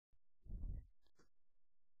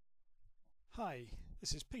Hi,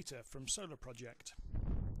 this is Peter from Solarproject.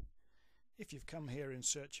 If you've come here in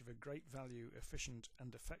search of a great value, efficient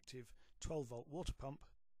and effective 12-volt water pump,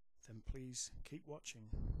 then please keep watching.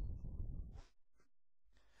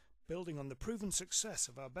 Building on the proven success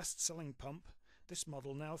of our best-selling pump, this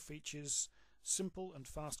model now features simple and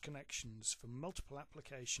fast connections for multiple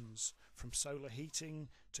applications, from solar heating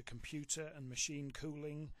to computer and machine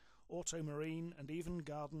cooling, auto marine and even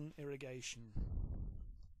garden irrigation.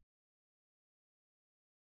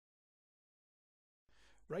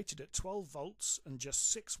 Rated at 12 volts and just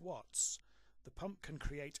 6 watts, the pump can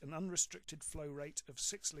create an unrestricted flow rate of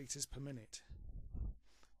 6 litres per minute.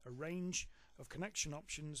 A range of connection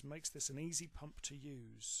options makes this an easy pump to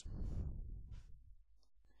use.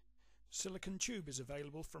 Silicon tube is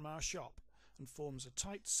available from our shop and forms a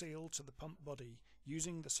tight seal to the pump body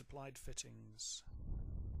using the supplied fittings.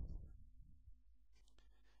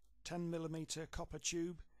 10mm copper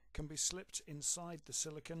tube can be slipped inside the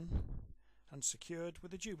silicon and secured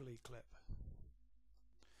with a Jubilee clip.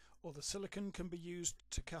 Or the silicon can be used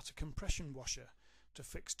to cut a compression washer to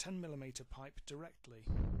fix 10mm pipe directly.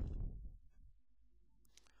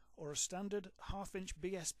 Or a standard 1/2-inch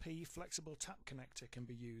BSP flexible tap connector can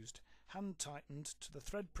be used, hand tightened to the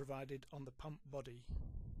thread provided on the pump body.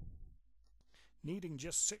 Needing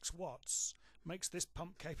just 6 watts makes this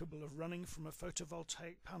pump capable of running from a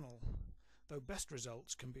photovoltaic panel, though best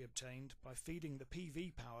results can be obtained by feeding the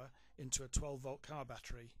PV power into a 12-volt car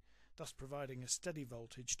battery, thus providing a steady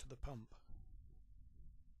voltage to the pump.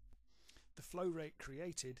 The flow rate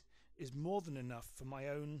created is more than enough for my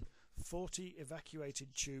own 40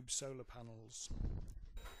 evacuated tube solar panels.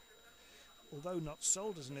 Although not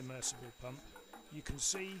sold as an immersible pump, you can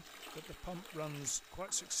see that the pump runs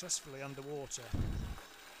quite successfully underwater,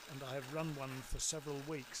 and I have run one for several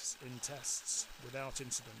weeks in tests without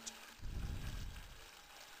incident.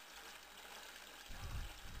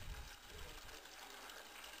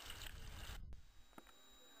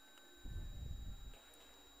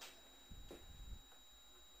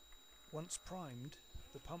 Once primed,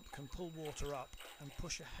 the pump can pull water up and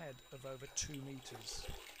push a head of over 2 meters.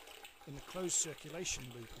 In the closed circulation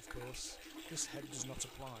loop, of course, this head does not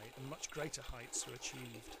apply and much greater heights are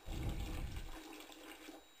achieved.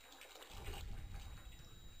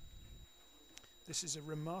 This is a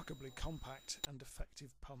remarkably compact and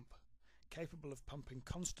effective pump, capable of pumping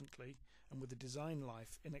constantly and with a design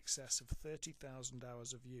life in excess of 30,000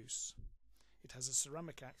 hours of use. It has a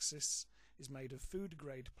ceramic axis, is made of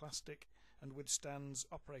food-grade plastic and withstands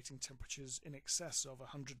operating temperatures in excess of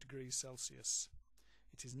 100 degrees Celsius.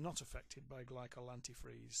 It is not affected by glycol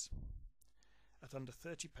antifreeze. At under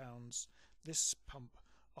 £30, this pump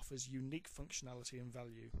offers unique functionality and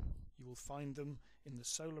value. You will find them in the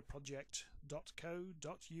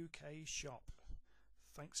solarproject.co.uk shop.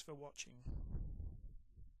 Thanks for watching.